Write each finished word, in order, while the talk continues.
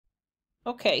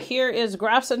Okay, here is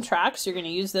graphs and tracks. You're going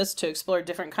to use this to explore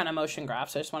different kind of motion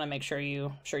graphs. I just want to make sure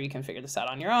you can figure this out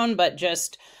on your own, but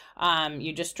just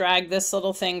you just drag this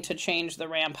little thing to change the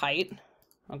ramp height,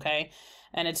 okay?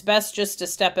 And it's best just to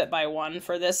step it by 1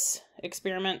 for this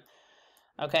experiment,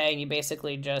 okay? And you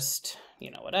basically just, you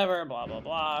know, whatever, blah, blah,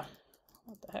 blah.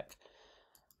 What the heck?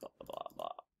 Blah, blah, blah,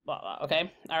 blah, blah,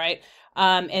 okay? All right.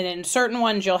 And in certain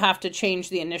ones, you'll have to change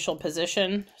the initial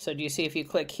position. So do you see if you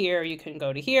click here, you can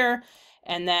go to here.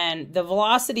 And then the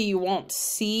velocity, you won't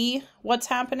see what's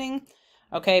happening,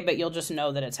 okay? But you'll just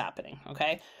know that it's happening,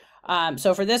 okay?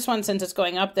 So for this one, since it's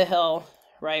going up the hill,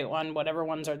 right, on whatever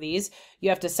ones are these, you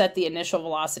have to set the initial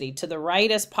velocity. To the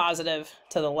right is positive,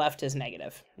 to the left is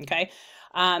negative, okay?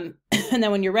 And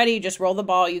then when you're ready, just roll the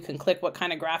ball. You can click what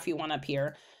kind of graph you want up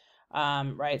here,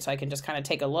 right? So I can just kind of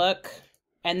take a look.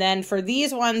 And then for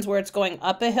these ones where it's going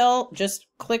up a hill, just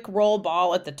click roll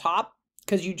ball at the top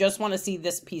because you just want to see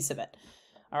this piece of it.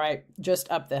 All right,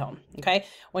 just up the hill, okay?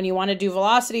 When you want to do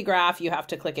velocity graph, you have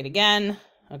to click it again.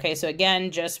 Okay, so again,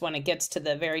 just when it gets to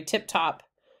the very tip top,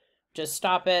 just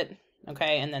stop it,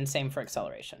 okay? And then same for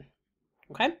acceleration,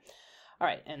 okay? All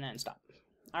right, and then stop.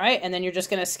 All right, and then you're just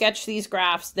gonna sketch these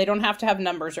graphs. They don't have to have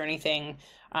numbers or anything.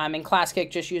 In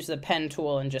Classkick, just use the pen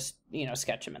tool and just, you know,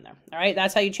 sketch them in there. All right,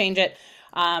 that's how you change it.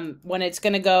 When it's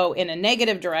gonna go in a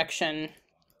negative direction,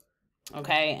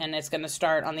 okay, and it's going to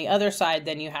start on the other side,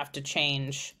 then you have to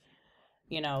change,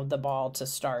 you know, the ball to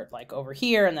start like over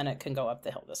here, and then it can go up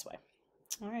the hill this way.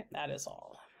 All right, that is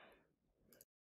all.